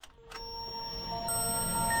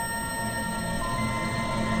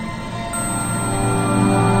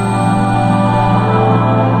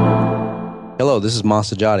Hello, this is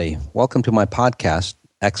Masajati. Welcome to my podcast,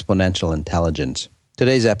 Exponential Intelligence.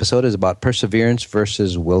 Today's episode is about perseverance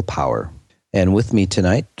versus willpower. And with me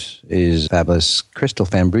tonight is fabulous Crystal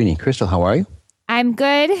Fambrini. Crystal, how are you? I'm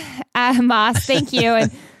good, Mas. Thank you. And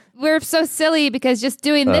we're so silly because just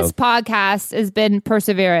doing this podcast has been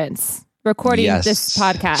perseverance. Recording this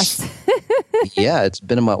podcast. Yeah, it's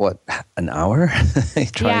been about, an hour? Trying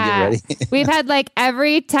to get ready. We've had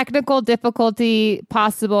every technical difficulty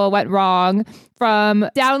possible went wrong, from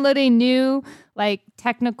downloading new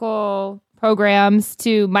technical programs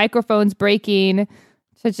to microphones breaking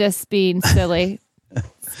to just being silly.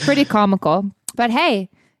 It's pretty comical. But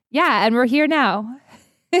hey, and we're here now.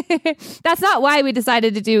 That's not why we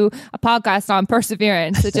decided to do a podcast on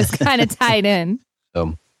perseverance. It just kind of tied in.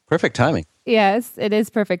 Perfect timing. Yes, it is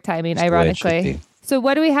perfect timing, ironically. So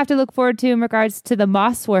what do we have to look forward to in regards to the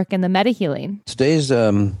Moss work and the meta healing? Today's,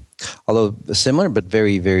 although similar but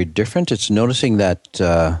very, very different, it's noticing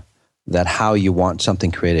that how you want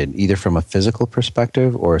something created, either from a physical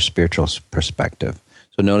perspective or a spiritual perspective.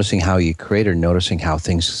 So noticing how you create or noticing how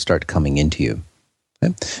things start coming into you.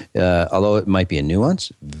 Okay? Although it might be a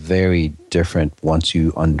nuance, very different once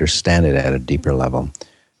you understand it at a deeper level.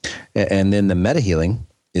 And then the meta healing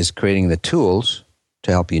is creating the tools to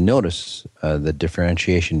help you notice the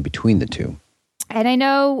differentiation between the two. And I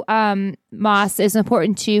know, Moss, is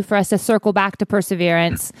important too for us to circle back to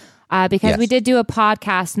perseverance because we did do an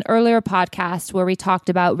earlier podcast where we talked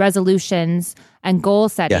about resolutions and goal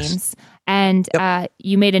settings. Yes. And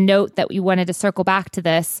you made a note that you wanted to circle back to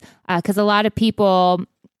this because a lot of people,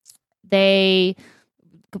 they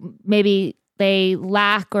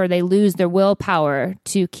lack or they lose their willpower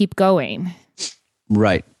to keep going.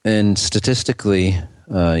 Right. And statistically,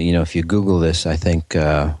 if you Google this, I think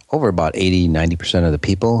over about 80-90% of the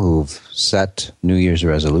people who've set New Year's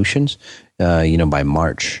resolutions, by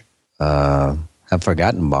March, have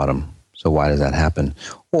forgotten about them. So why does that happen?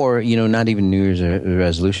 Or, not even New Year's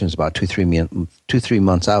resolutions, about 2-3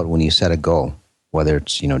 months out when you set a goal, whether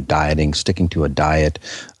it's, dieting, sticking to a diet,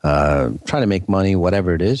 trying to make money,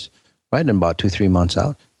 whatever it is, right? And about 2-3 months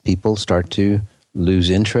out, people start to lose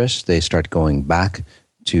interest. They start going back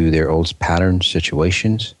to their old pattern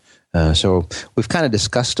situations. So we've kind of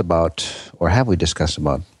discussed about, or have we discussed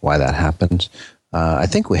about why that happens? I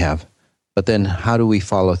think we have. But then how do we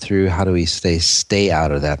follow through? How do we stay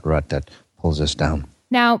out of that rut that pulls us down?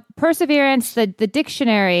 Now, perseverance, the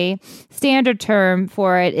dictionary standard term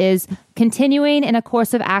for it is continuing in a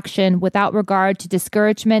course of action without regard to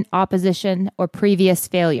discouragement, opposition, or previous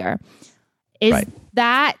failure.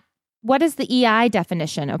 What is the EI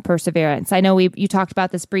definition of perseverance? I know you talked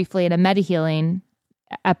about this briefly in a meta healing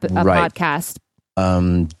podcast.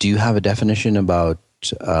 Do you have a definition about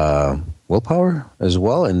willpower as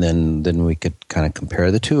well? And then we could kind of compare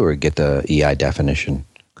the two or get the EI definition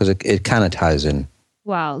because it kind of ties in.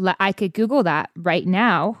 Well, I could Google that right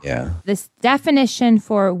now. Yeah. This definition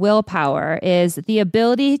for willpower is the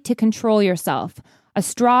ability to control yourself, a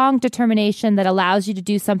strong determination that allows you to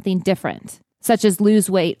do something different, such as lose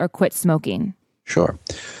weight or quit smoking. Sure.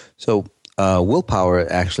 So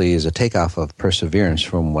willpower actually is a takeoff of perseverance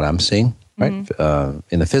from what I'm seeing, right? Mm-hmm.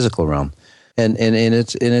 In the physical realm. And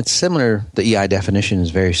it's similar. The EI definition is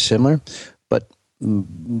very similar, but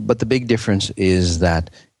the big difference is that,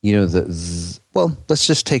 let's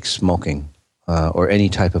just take smoking or any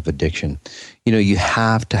type of addiction. You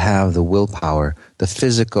have to have the willpower, the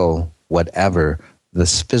physical,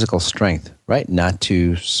 this physical strength, right? Not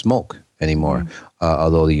to smoke anymore,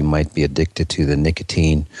 although you might be addicted to the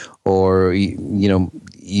nicotine or,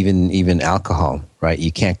 even alcohol, right?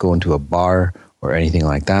 You can't go into a bar or anything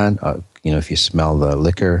like that. If you smell the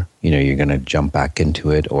liquor, you're going to jump back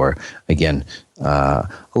into it. Or again, a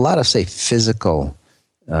lot of, physical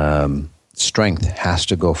strength has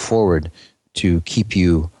to go forward to keep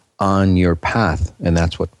you on your path. And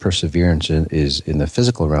that's what perseverance is in the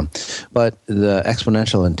physical realm. But the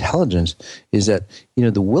exponential intelligence is that,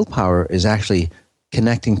 the willpower is actually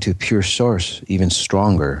connecting to pure source even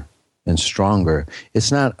stronger and stronger.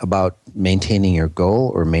 It's not about maintaining your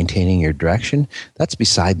goal or maintaining your direction. That's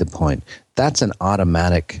beside the point. That's an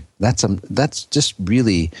automatic, that's just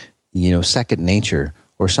really, second nature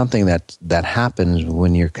or something that happens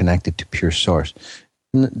when you're connected to pure source.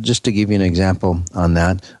 Just to give you an example on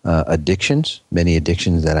that, many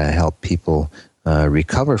addictions that I help people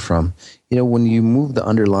recover from, when you move the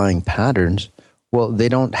underlying patterns, well, they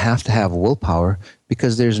don't have to have willpower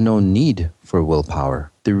because there's no need for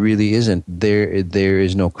willpower. There really isn't. There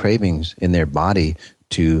is no cravings in their body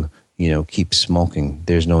to, keep smoking.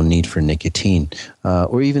 There's no need for nicotine,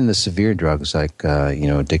 or even the severe drugs like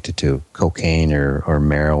addicted to cocaine or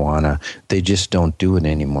marijuana. They just don't do it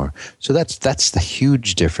anymore. So that's the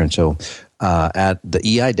huge difference. So at the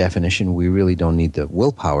EI definition, we really don't need the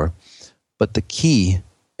willpower, but the key,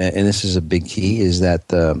 and this is a big key, is that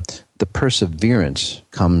the perseverance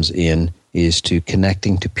comes in is to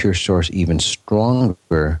connecting to pure source even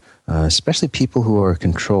stronger. Especially people who are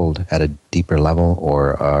controlled at a deeper level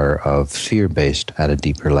or are of fear-based at a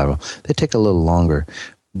deeper level. They take a little longer.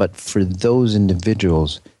 But for those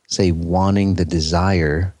individuals, say, wanting the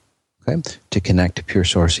desire, okay, to connect to pure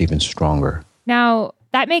source even stronger. Now,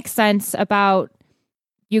 that makes sense about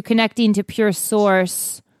you connecting to pure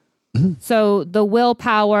source. Mm-hmm. So the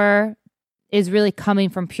willpower is really coming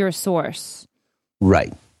from pure source.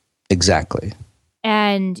 Right. Exactly.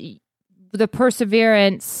 And the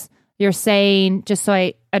perseverance, you're saying, just so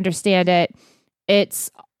I understand it, it's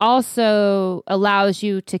also allows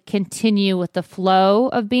you to continue with the flow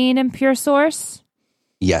of being in pure source?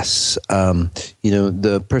 Yes.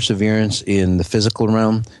 The perseverance in the physical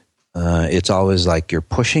realm, it's always like you're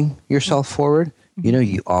pushing yourself forward.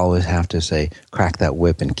 You always have to say, crack that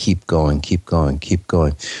whip and keep going, keep going, keep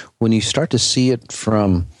going. When you start to see it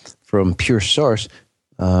from pure source,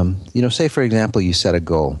 say, for example, you set a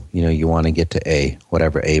goal, you want to get to A,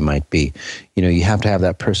 whatever A might be. You have to have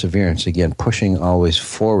that perseverance, again, pushing always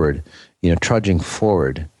forward, trudging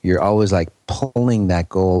forward. You're always like pulling that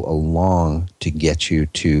goal along to get you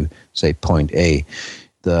to, say, point A.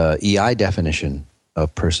 The EI definition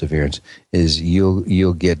of perseverance is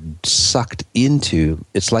you'll get sucked into,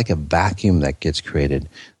 it's like a vacuum that gets created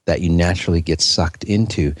that you naturally get sucked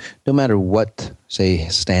into, no matter what, say,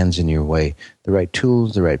 stands in your way. The right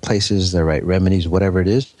tools, the right places, the right remedies, whatever it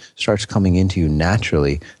is, starts coming into you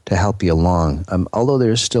naturally to help you along. Although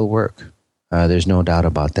there is still work. There's no doubt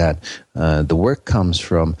about that. The work comes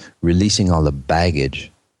from releasing all the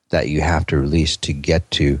baggage that you have to release to get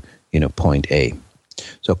to, point A.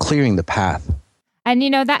 So clearing the path. And,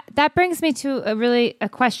 that brings me to a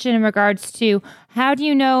question in regards to how do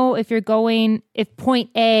you know if point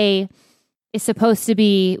A is supposed to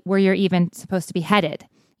be where you're even supposed to be headed?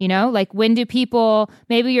 Like when do people,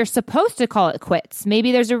 maybe you're supposed to call it quits.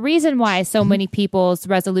 Maybe there's a reason why so many people's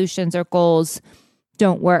resolutions or goals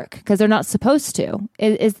don't work because they're not supposed to.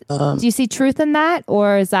 Do you see truth in that,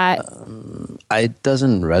 or is that? It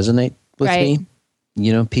doesn't resonate with me.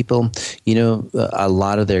 People, a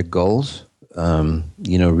lot of their goals,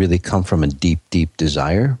 really come from a deep, deep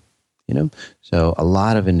desire, So a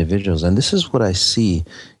lot of individuals, and this is what I see,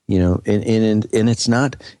 and it's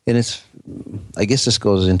not, and it's, I guess this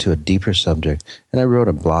goes into a deeper subject, and I wrote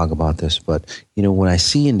a blog about this, but, when I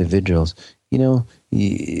see individuals, you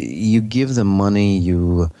give them money,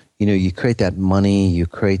 you create that money, you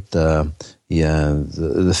create the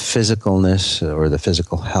physicalness or the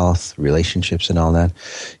physical health, relationships and all that,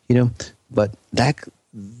 but that,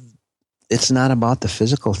 it's not about the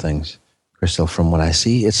physical things, Crystal, from what I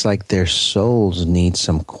see. It's like their souls need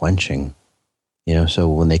some quenching. So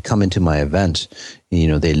when they come into my events,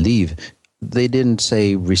 they leave. They didn't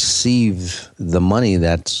say receive the money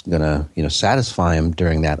that's going to, satisfy them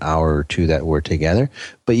during that hour or two that we're together.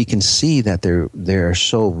 But you can see that they're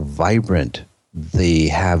so vibrant. They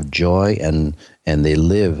have joy and they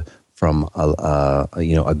live from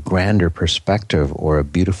a grander perspective or a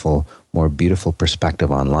more beautiful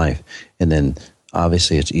perspective on life. And then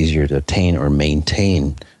obviously it's easier to attain or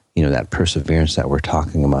maintain, that perseverance that we're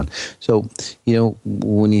talking about. So,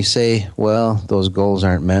 when you say, well, those goals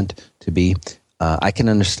aren't meant to be, I can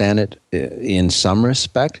understand it in some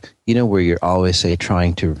respect, where you're always, say,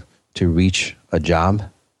 trying to reach a job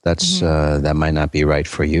that's that might not be right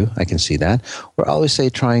for you. I can see that. Or always, say,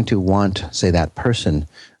 trying to want, say, that person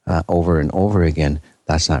over and over again.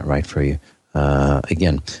 That's not right for you.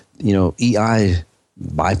 Again, EI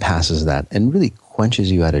bypasses that and really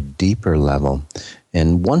quenches you at a deeper level.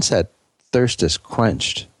 And once that thirst is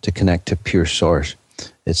quenched to connect to pure source,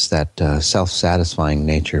 it's that self-satisfying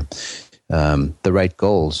nature. The right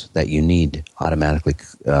goals that you need automatically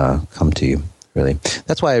come to you, really.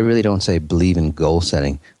 That's why I really don't say believe in goal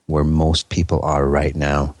setting where most people are right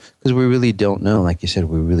now. Because we really don't know, like you said,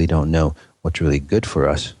 we really don't know what's really good for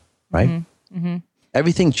us, right? Mm-hmm. Mm-hmm.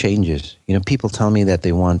 Everything changes. People tell me that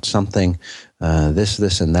they want something,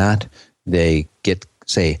 this, and that. They get,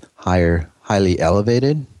 say, highly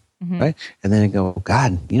elevated, right? And then they go,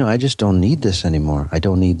 God, I just don't need this anymore. I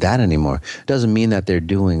don't need that anymore. It doesn't mean that they're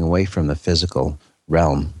doing away from the physical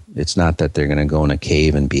realm. It's not that they're going to go in a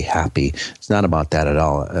cave and be happy. It's not about that at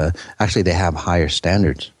all. Actually, they have higher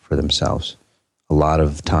standards for themselves. A lot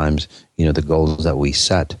of times, the goals that we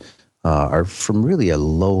set are from really a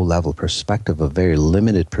low-level perspective, a very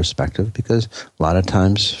limited perspective, because a lot of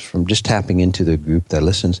times from just tapping into the group that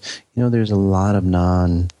listens, there's a lot of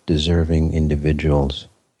non-deserving individuals,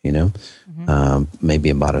 maybe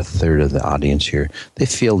about a third of the audience here. They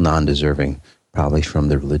feel non-deserving, probably from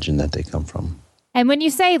the religion that they come from. And when you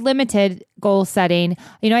say limited goal setting,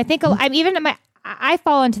 I think I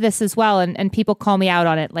fall into this as well, and people call me out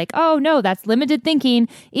on it, like, oh no, that's limited thinking.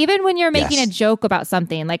 Even when you're making a joke about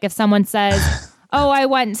something, like if someone says, oh, I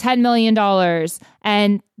want $10 million,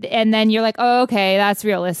 and then you're like, oh, okay, that's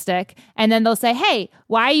realistic. And then they'll say, hey,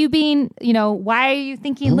 why are you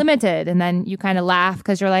thinking limited? And then you kind of laugh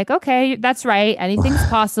because you're like, okay, that's right. Anything's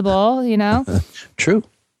possible, True.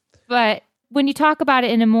 But when you talk about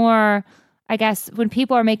it in a more, I guess, when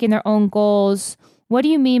people are making their own goals, what do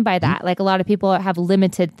you mean by that? Like a lot of people have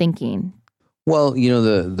limited thinking. Well,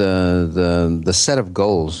 the set of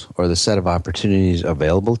goals or the set of opportunities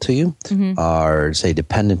available to you are, say,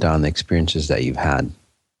 dependent on the experiences that you've had,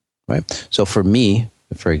 right? So for me,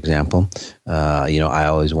 for example, I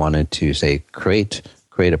always wanted to, say, create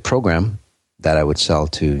a program that I would sell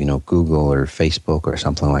to, Google or Facebook or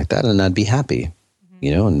something like that, and I'd be happy,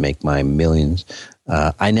 and make my millions.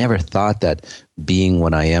 I never thought that being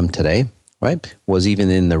what I am today, right, was even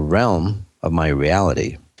in the realm of my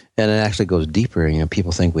reality. And it actually goes deeper.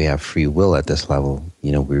 People think we have free will at this level.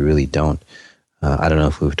 We really don't. I don't know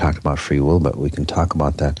if we've talked about free will, but we can talk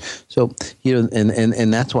about that. So,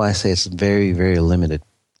 and that's why I say it's very, very limited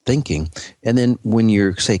thinking. And then when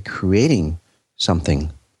you're, say, creating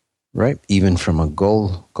something, right, even from a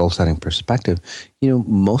goal setting perspective,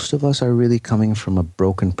 most of us are really coming from a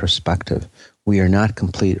broken perspective. We are not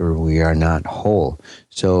complete, or we are not whole.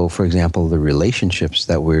 So, for example, the relationships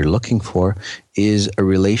that we're looking for is a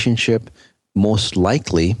relationship, most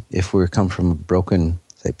likely, if we come from a broken,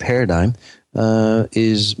 say, paradigm,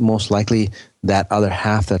 is most likely that other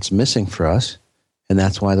half that's missing for us. And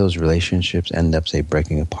that's why those relationships end up, say,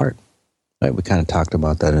 breaking apart. Right? We kind of talked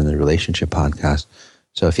about that in the relationship podcast.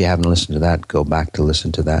 So if you haven't listened to that, go back to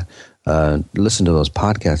listen to that. Listen to those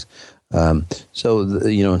podcasts. In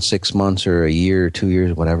 6 months or a year or 2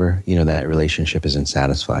 years, whatever, that relationship isn't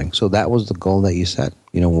satisfying. So that was the goal that you set.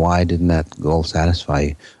 Why didn't that goal satisfy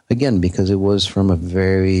you? Again, because it was from a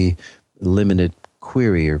very limited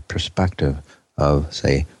query or perspective of,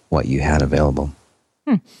 say, what you had available.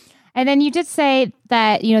 And then you did say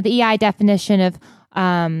that, the EI definition of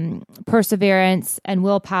perseverance and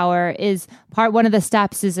willpower is one of the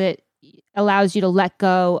steps is it allows you to let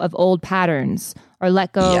go of old patterns or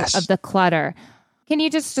let go of the clutter. Can you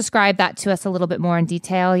just describe that to us a little bit more in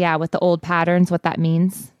detail? Yeah, with the old patterns, what that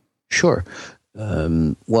means? Sure.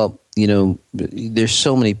 There's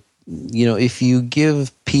so many, if you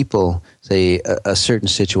give people, say, a certain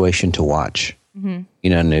situation to watch, and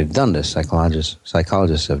they've done this,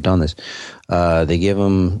 psychologists have done this. They give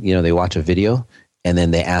them, they watch a video, and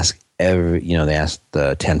then they ask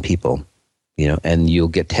the 10 people, and you'll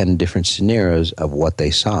get 10 different scenarios of what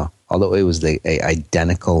they saw, although it was a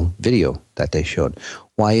identical video that they showed.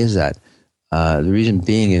 Why is that? The reason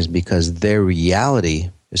being is because their reality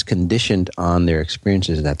is conditioned on their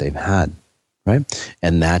experiences that they've had, right?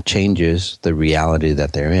 And that changes the reality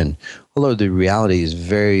that they're in. Although the reality is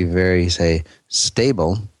very, very, say,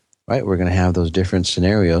 stable, right? We're going to have those different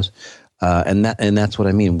scenarios. And that's what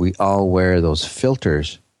I mean. We all wear those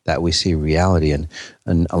filters that we see reality in.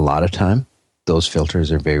 And a lot of time, those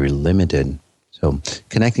filters are very limited. So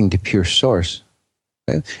connecting to pure source,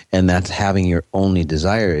 okay? And that's having your only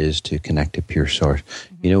desire is to connect to pure source.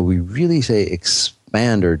 We really, say,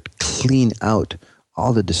 expand or clean out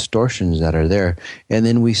all the distortions that are there. And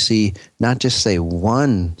then we see not just, say,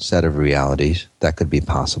 one set of realities that could be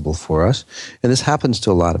possible for us. And this happens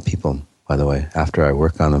to a lot of people, by the way, after I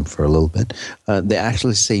work on them for a little bit. They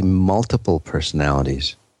actually see multiple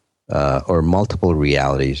personalities or multiple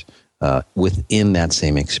realities within that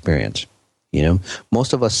same experience.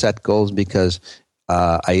 Most of us set goals because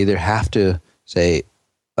I either have to, say,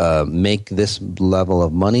 make this level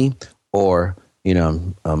of money, or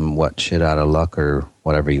what, shit out of luck, or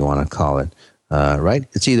whatever you want to call it, right?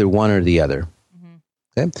 It's either one or the other.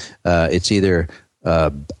 Okay, it's either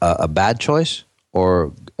a bad choice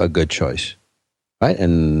or a good choice, right?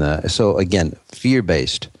 And so again,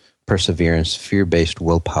 fear-based perseverance, fear-based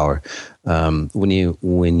willpower.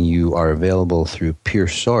 When you are available through pure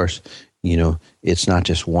source, it's not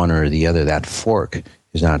just one or the other. That fork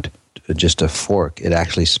is not just a fork. It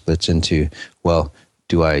actually splits into, well,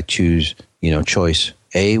 do I choose, choice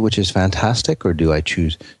A, which is fantastic, or do I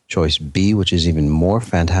choose choice B, which is even more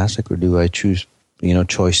fantastic, or do I choose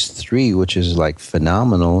choice 3, which is like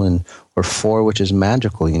phenomenal, and or 4, which is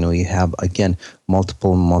magical. You have, again,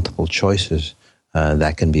 multiple choices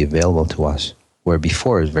that can be available to us, where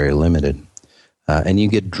before is very limited. And you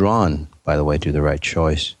get drawn, by the way, to the right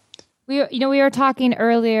choice. We were talking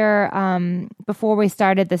earlier before we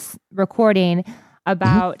started this recording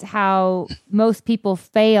about how most people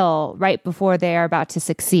fail right before they are about to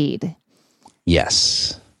succeed.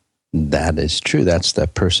 Yes, that is true. That's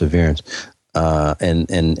that perseverance. And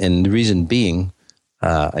the reason being,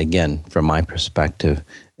 again, from my perspective,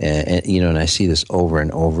 and I see this over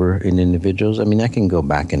and over in individuals. I mean, I can go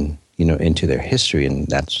back and, into their history, and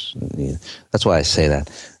that's why I say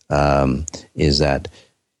that, is that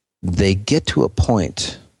they get to a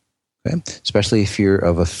point, okay, especially if you're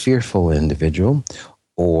of a fearful individual,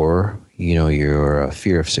 or, you're a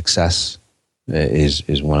fear of success,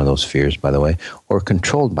 is one of those fears, by the way, or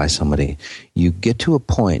controlled by somebody. You get to a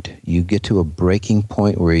breaking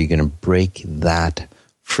point where you're going to break that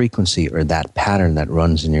frequency or that pattern that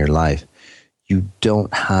runs in your life. You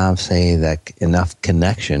don't have, say, that enough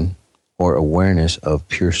connection or awareness of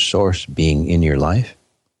pure source being in your life.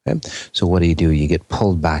 Okay? So what do? You get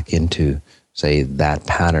pulled back into, say, that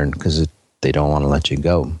pattern because they don't want to let you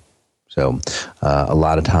go. So a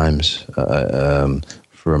lot of times,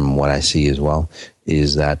 from what I see as well,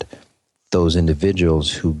 is that those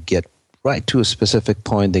individuals who get right to a specific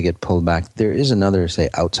point, they get pulled back. There is another, say,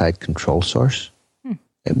 outside control source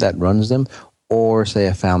that runs them, or, say,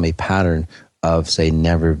 a family pattern of, say,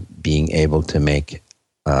 never being able to make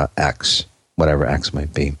X, whatever X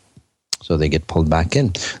might be. So they get pulled back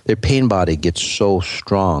in. Their pain body gets so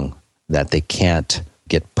strong that they can't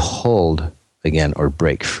get pulled again or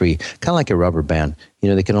break free. Kind of like a rubber band.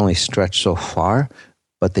 They can only stretch so far,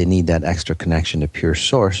 but they need that extra connection to pure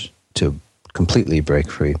source to completely break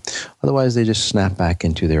free. Otherwise, they just snap back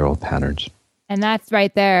into their old patterns. And that's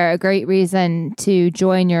right there a great reason to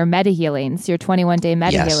join your meta healings, your 21-day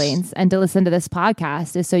meta healings, and to listen to this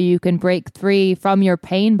podcast is so you can break free from your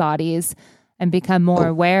pain bodies and become more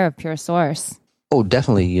aware of pure source. Oh,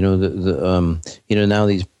 definitely. Now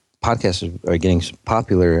these podcasts are getting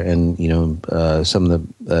popular, and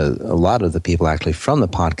a lot of the people actually from the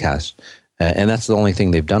podcast, and that's the only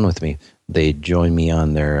thing they've done with me. They joined me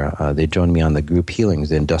on the group healings,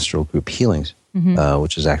 the industrial group healings,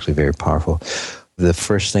 which is actually very powerful. The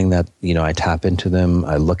first thing that, I tap into them,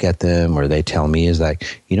 I look at them, or they tell me is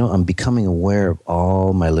like, I'm becoming aware of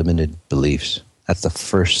all my limited beliefs. That's the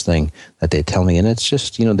first thing that they tell me. And it's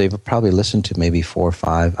just, they've probably listened to maybe 4 or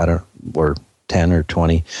 5, or 10 or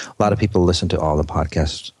 20. A lot of people listen to all the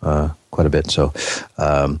podcasts quite a bit. So,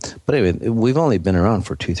 but anyway, we've only been around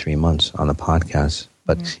for 2-3 months on the podcast.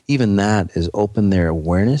 But even that has opened their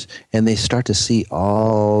awareness, and they start to see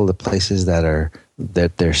all the places that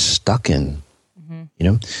they're stuck in,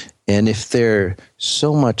 And if they're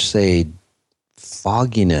so much, say,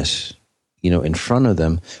 fogginess, in front of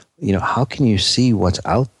them, how can you see what's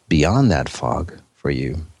out beyond that fog for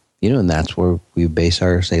you? And that's where we base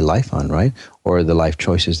our, say, life on, right? Or the life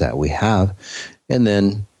choices that we have. And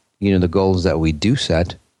then, the goals that we do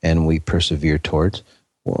set and we persevere towards.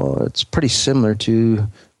 Well, it's pretty similar to,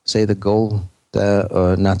 say, the goal,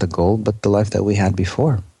 not the goal, but the life that we had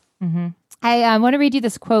before. Mm-hmm. I want to read you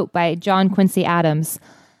this quote by John Quincy Adams.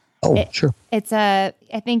 Oh, sure. It's I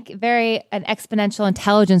think, an exponential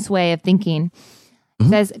intelligence way of thinking. It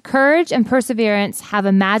says, courage and perseverance have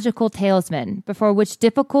a magical talisman before which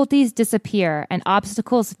difficulties disappear and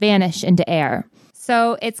obstacles vanish into air.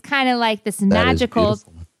 So it's kind of like this magical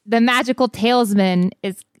talisman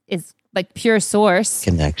is like pure source.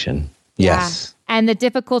 Connection. Yes. Yeah. And the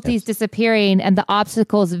difficulties disappearing and the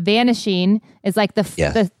obstacles vanishing is like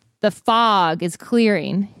the fog is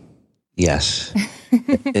clearing. Yes.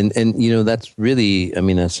 and that's really,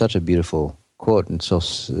 that's such a beautiful quote, and so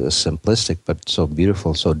simplistic, but so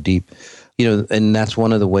beautiful, so deep. And that's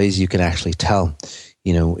one of the ways you can actually tell,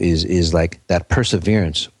 is like that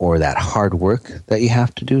perseverance or that hard work that you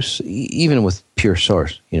have to do, even with pure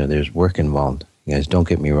source. There's work involved. You guys, don't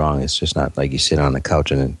get me wrong. It's just not like you sit on the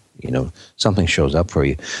couch and something shows up for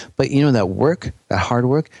you. But that work, that hard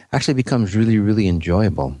work, actually becomes really, really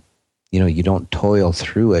enjoyable. You don't toil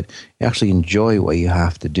through it. You actually enjoy what you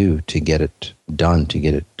have to do to get it done, to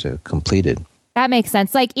get it completed. That makes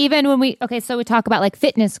sense. Like even when so we talk about like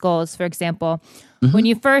fitness goals, for example. When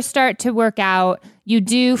you first start to work out, you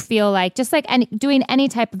do feel like, just like doing any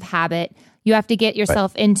type of habit, you have to get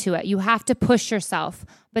yourself into it. You have to push yourself.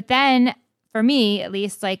 But then for me, at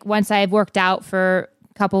least, like once I've worked out for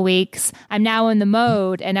a couple weeks, I'm now in the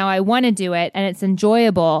mode and now I want to do it and it's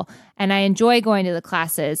enjoyable and I enjoy going to the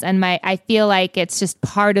classes and I feel like it's just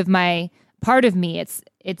part of my part of me.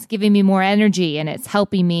 It's giving me more energy and it's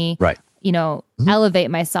helping me, Right.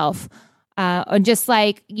 elevate myself. And just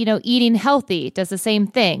like, eating healthy does the same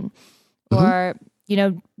thing. Or,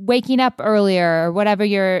 waking up earlier or whatever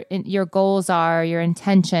your goals are, your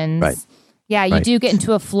intentions. Right. Yeah, you do get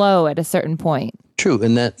into a flow at a certain point. True.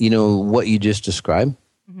 And that, what you just described,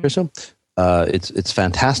 Crystal, it's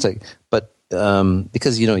fantastic. But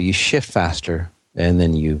because, you shift faster and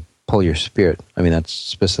then you pull your spirit. I mean, that's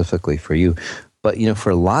specifically for you. But, for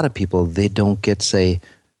a lot of people, they don't get,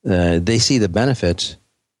 they see the benefits,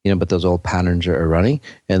 but those old patterns are running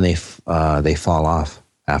and they fall off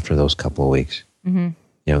after those couple of weeks.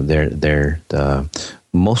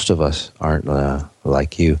 Most of us aren't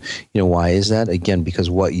like you. Why is that? Again, because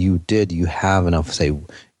what you did, you have enough,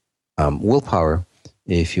 willpower,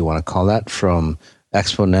 if you want to call that, from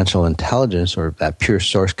exponential intelligence or that pure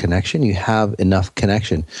source connection. You have enough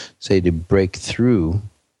connection, to break through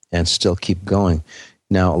and still keep going.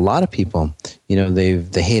 Now, a lot of people, they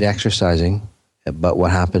hate exercising, but what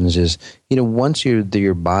happens is, once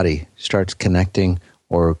your body starts connecting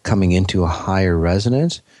or coming into a higher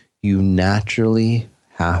resonance, you naturally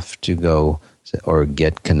have to go or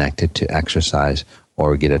get connected to exercise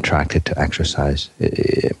or get attracted to exercise.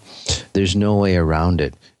 There's no way around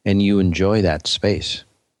it. And you enjoy that space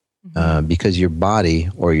because your body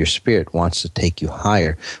or your spirit wants to take you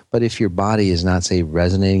higher. But if your body is not,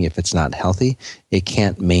 resonating, if it's not healthy, it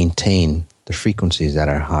can't maintain the frequencies that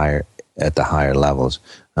are higher at the higher levels.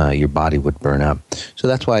 Your body would burn up. So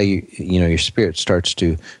that's why your spirit starts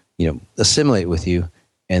to assimilate with you,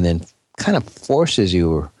 and then kind of forces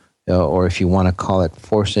you, or if you want to call it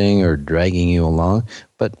forcing or dragging you along.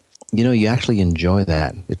 But you actually enjoy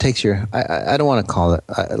that. It takes your. I don't want to call it.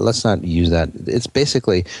 Let's not use that. It's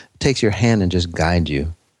basically it takes your hand and just guides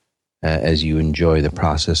you as you enjoy the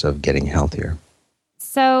process of getting healthier.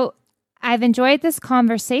 So, I've enjoyed this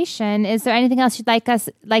conversation. Is there anything else you'd like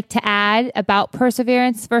to add about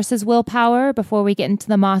perseverance versus willpower before we get into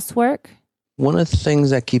the Moss work? One of the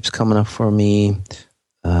things that keeps coming up for me,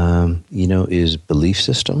 is belief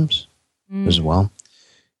systems as well.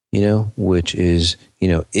 Which is,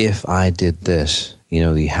 if I did this,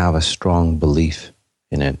 you have a strong belief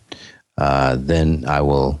in it, then I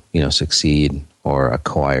will, succeed or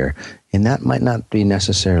acquire. And that might not be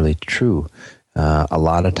necessarily true. A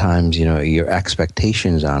lot of times, your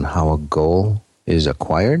expectations on how a goal is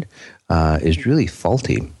acquired is really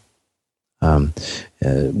faulty.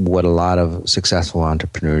 What a lot of successful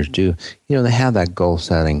entrepreneurs do, they have that goal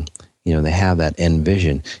setting, they have that end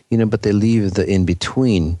vision, but they leave the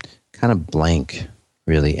in-between kind of blank,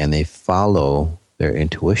 really, and they follow their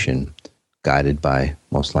intuition, guided by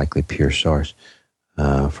most likely pure source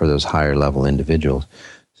for those higher level individuals.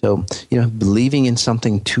 So, believing in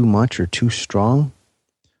something too much or too strong,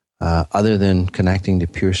 other than connecting to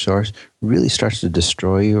pure source, really starts to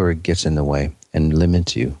destroy you, or it gets in the way and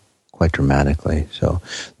limits you quite dramatically. So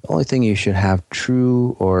the only thing you should have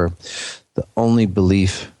true, or the only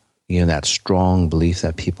belief, that strong belief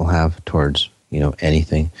that people have towards,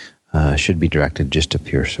 anything, should be directed just to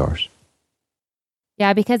pure source.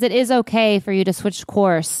 Yeah, because it is okay for you to switch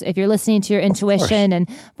course if you're listening to your intuition. And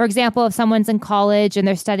for example, if someone's in college and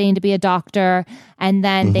they're studying to be a doctor, and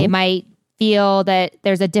then they might feel that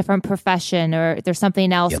there's a different profession or there's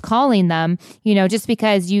something else calling them, just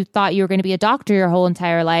because you thought you were going to be a doctor your whole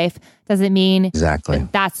entire life doesn't mean exactly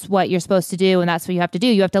that's what you're supposed to do and that's what you have to do.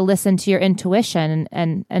 You have to listen to your intuition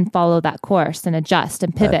and follow that course and adjust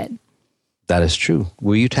and pivot. That is true.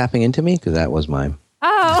 Were you tapping into me? Because that was mine.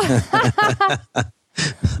 Oh.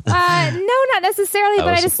 No, not necessarily. But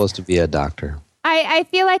I was supposed to be a doctor. I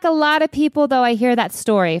feel like a lot of people, though, I hear that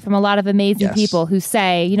story from a lot of amazing people who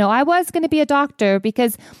say, I was going to be a doctor,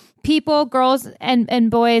 because people, girls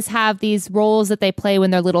and boys, have these roles that they play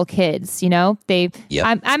when they're little kids. I'm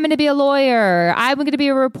going to be a lawyer. I'm going to be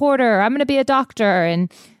a reporter. I'm going to be a doctor.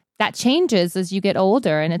 And that changes as you get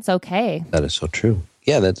older, and it's okay. That is so true.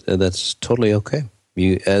 Yeah, that's totally okay.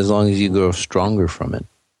 As long as you grow stronger from it.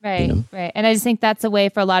 Right, right. And I just think that's a way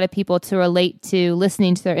for a lot of people to relate to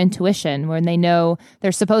listening to their intuition, when they know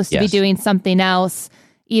they're supposed to be doing something else,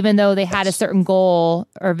 even though they had a certain goal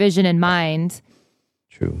or vision in mind.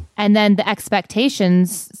 True. And then the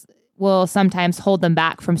expectations will sometimes hold them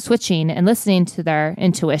back from switching and listening to their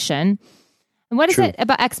intuition. And what is it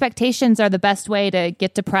about expectations are the best way to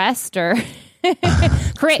get depressed or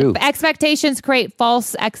create expectations, create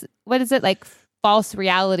false, false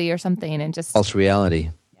reality or something, and just false reality.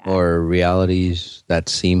 Or realities that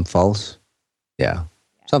seem false. Yeah.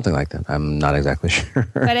 Something like that. I'm not exactly sure.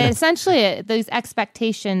 But essentially, these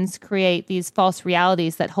expectations create these false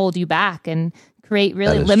realities that hold you back and create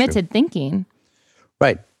really limited thinking.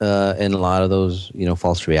 Right. And a lot of those,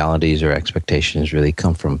 false realities or expectations really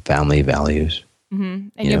come from family values. Mm-hmm.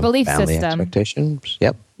 And your belief family system. Expectations.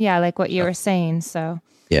 Yep. Yeah, like what you were saying. So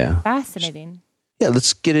fascinating. Yeah,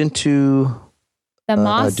 let's get into the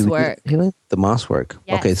Moss work. The Moss work.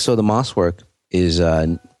 Yes. Okay, so the Moss work is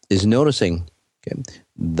noticing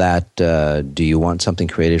that do you want something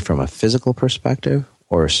created from a physical perspective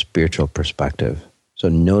or a spiritual perspective? So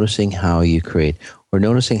noticing how you create, or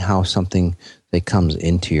noticing how something that comes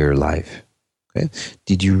into your life. Okay,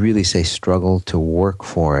 did you really struggle to work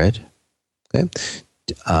for it? Okay,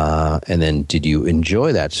 and then did you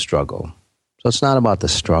enjoy that struggle? So it's not about the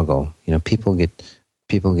struggle. People get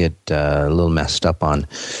a little messed up on,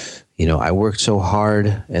 I worked so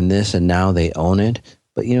hard and this, and now they own it.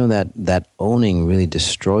 But that owning really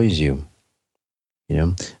destroys you.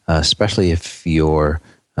 Especially if you're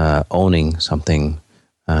owning something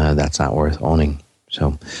that's not worth owning.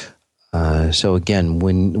 So again,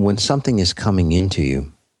 when something is coming into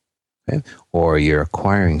you, okay, or you're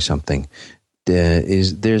acquiring something,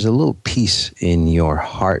 there's a little piece in your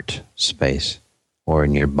heart space or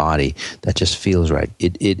in your body that just feels right.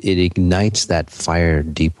 It ignites that fire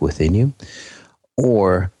deep within you.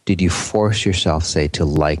 Or did you force yourself, to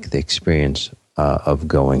like the experience of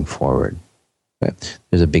going forward? Okay?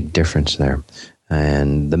 There's a big difference there.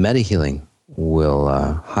 And the meta healing will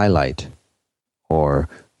highlight or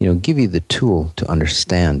give you the tool to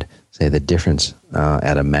understand, the difference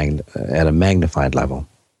at a magnified level.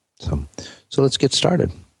 So let's get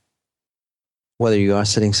started. Whether you are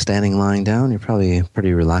sitting, standing, lying down, you're probably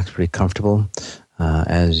pretty relaxed, pretty comfortable.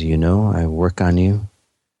 As you know, I work on you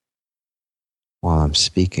while I'm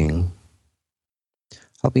speaking,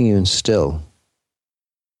 helping you instill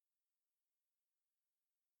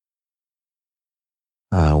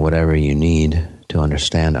whatever you need to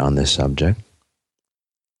understand on this subject,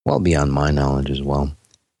 well beyond my knowledge as well.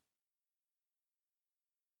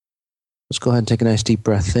 Let's go ahead and take a nice deep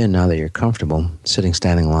breath in now that you're comfortable, sitting,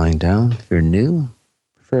 standing, lying down. If you're new,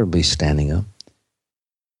 preferably standing up.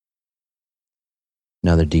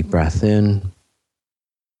 Another deep breath in.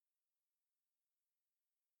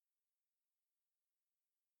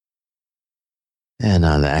 And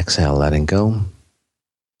on the exhale, letting go.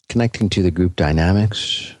 Connecting to the group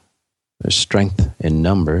dynamics. There's strength in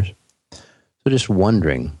numbers. So just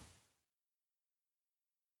wondering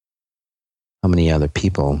how many other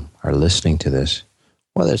people are listening to this,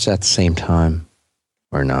 whether it's at the same time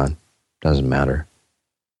or not, doesn't matter.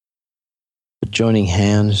 But joining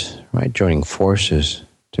hands, right? Joining forces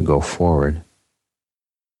to go forward.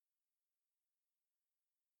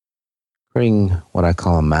 Creating what I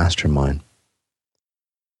call a mastermind.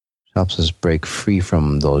 Helps us break free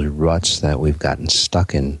from those ruts that we've gotten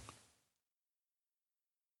stuck in.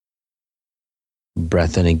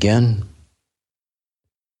 Breath in again.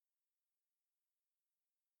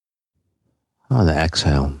 On the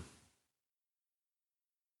exhale,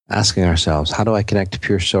 asking ourselves, how do I connect to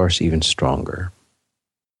pure source even stronger?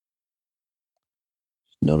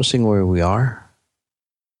 Noticing where we are.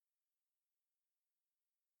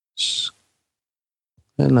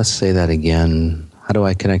 And let's say that again. How do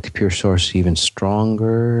I connect to pure source even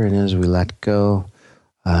stronger? And as we let go,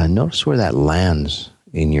 notice where that lands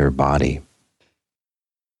in your body.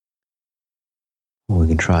 We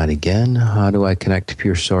can try it again. How do I connect to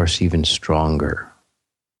pure source even stronger?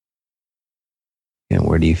 And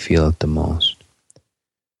where do you feel it the most?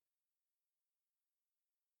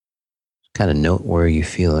 Kind of note where you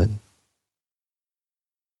feel it.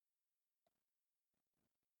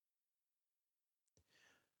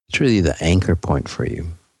 It's really the anchor point for you.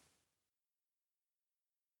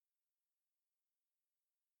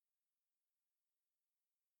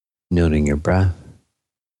 Noting your breath.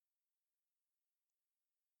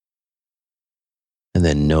 And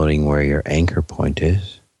then noting where your anchor point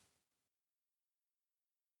is.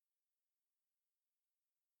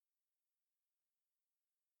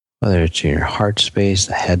 Whether it's in your heart space,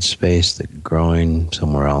 the head space, the groin,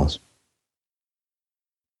 somewhere else.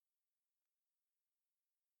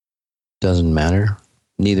 Doesn't matter.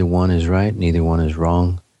 Neither one is right, neither one is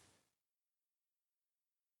wrong.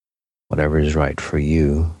 Whatever is right for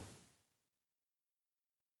you.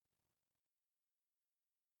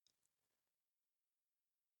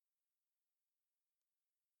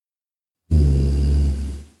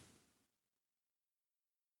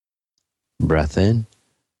 Breath in.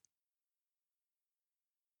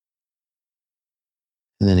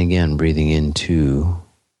 And then again, breathing into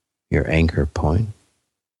your anchor point.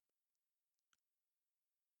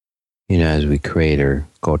 As we create or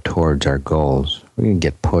go towards our goals, we're going to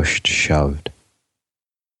get pushed, shoved.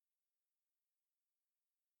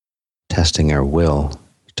 testing our will,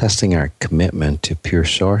 testing our commitment to pure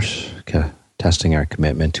source, testing our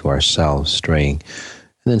commitment to ourselves, and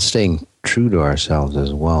then staying true to ourselves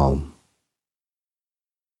as well.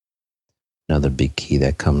 Another big key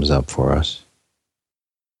that comes up for us.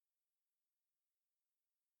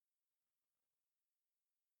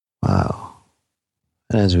 Wow.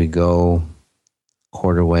 And as we go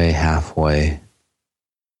quarter way, halfway,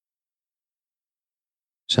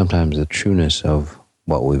 sometimes the trueness of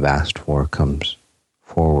what we've asked for comes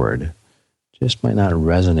forward. Just might not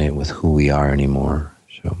resonate with who we are anymore.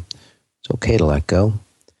 So it's okay to let go.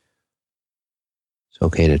 It's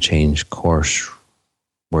okay to change course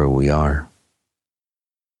where we are.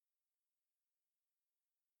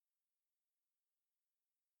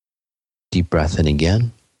 Deep breath in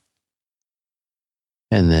again.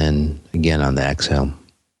 And then again on the exhale,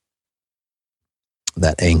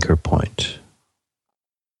 that anchor point.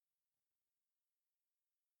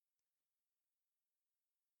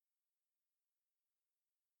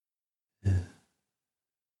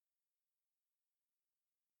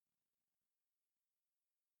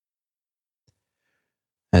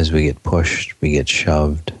 As we get pushed, we get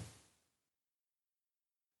shoved,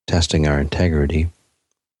 testing our integrity.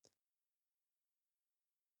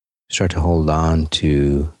 Start to hold on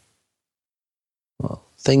to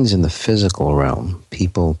things in the physical realm,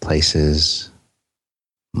 people, places,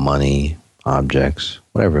 money, objects,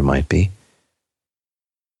 whatever it might be.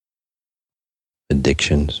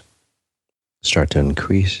 Addictions start to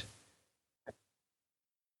increase.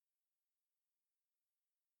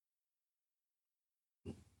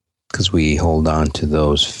 Because we hold on to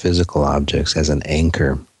those physical objects as an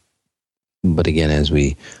anchor. But again, as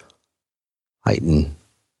we heighten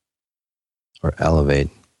or elevate,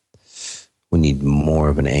 we need more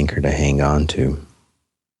of an anchor to hang on to.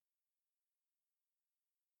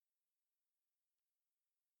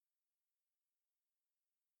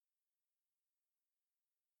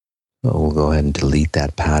 So we'll go ahead and delete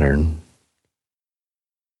that pattern.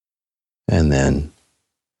 And then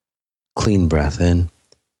clean breath in.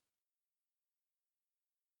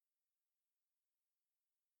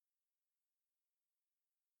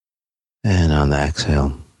 And on the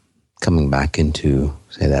exhale, coming back into,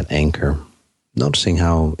 say, that anchor, noticing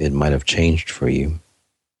how it might have changed for you.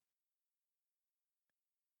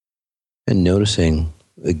 And noticing,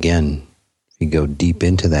 again, if you go deep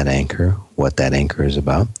into that anchor, what that anchor is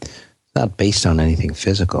about. It's not based on anything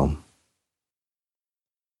physical.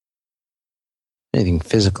 Anything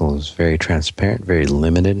physical is very transparent, very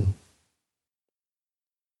limited,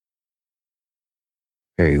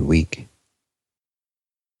 very weak.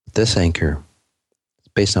 This anchor is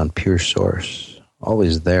based on pure source,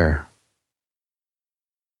 always there.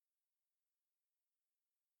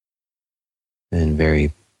 And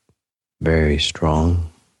very, very strong.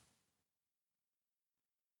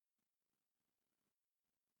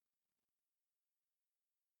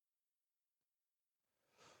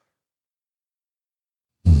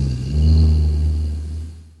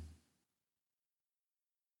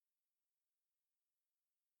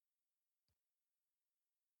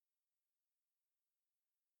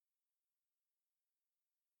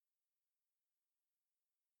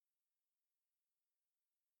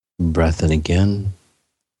 Breath in again.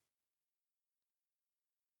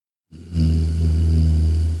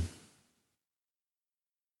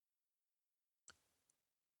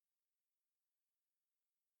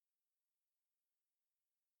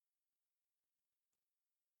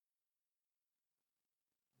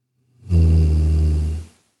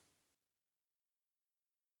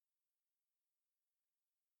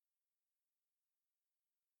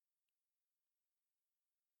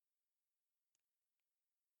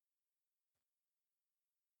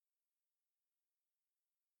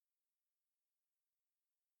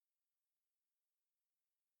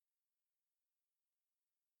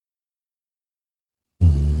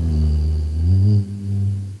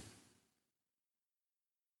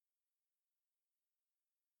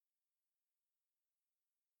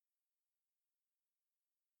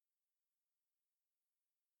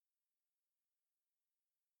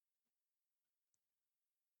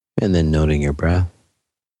 And then noting your breath.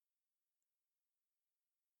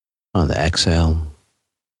 On the exhale,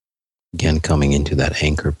 again coming into that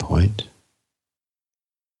anchor point.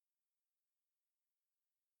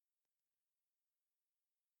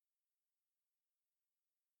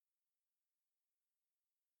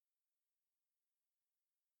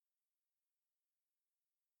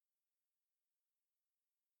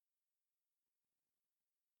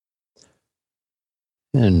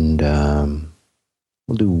 And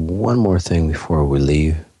we'll do one more thing before we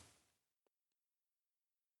leave.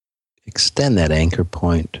 Extend that anchor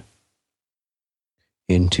point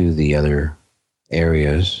into the other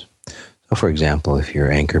areas. So, for example, if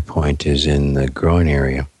your anchor point is in the groin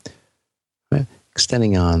area, right,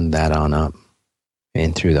 extending on that on up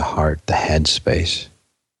and through the heart, the head space.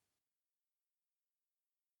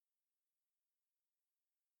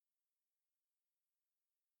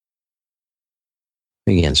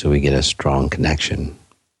 Again, so we get a strong connection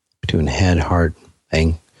between head, heart,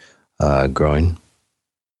 and groin.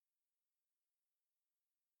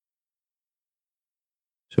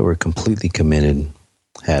 So we're completely committed,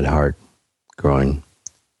 head, heart, groin,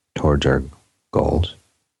 towards our goals.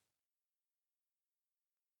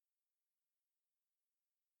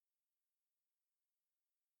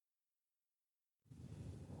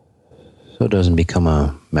 So it doesn't become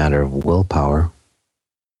a matter of willpower,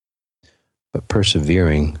 but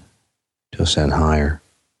persevering to ascend higher.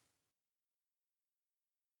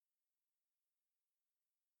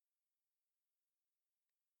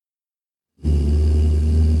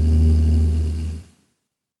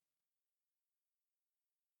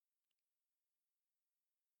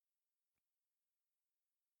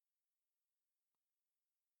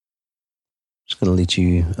 Just going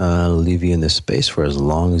to leave you in this space for as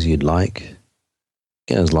long as you'd like.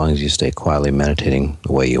 Again, as long as you stay quietly meditating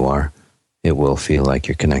the way you are, it will feel like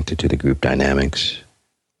you're connected to the group dynamics.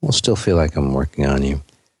 It will still feel like I'm working on you.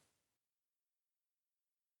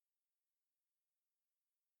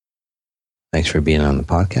 Thanks for being on the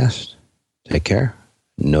podcast. Take care.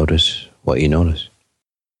 Notice what you notice.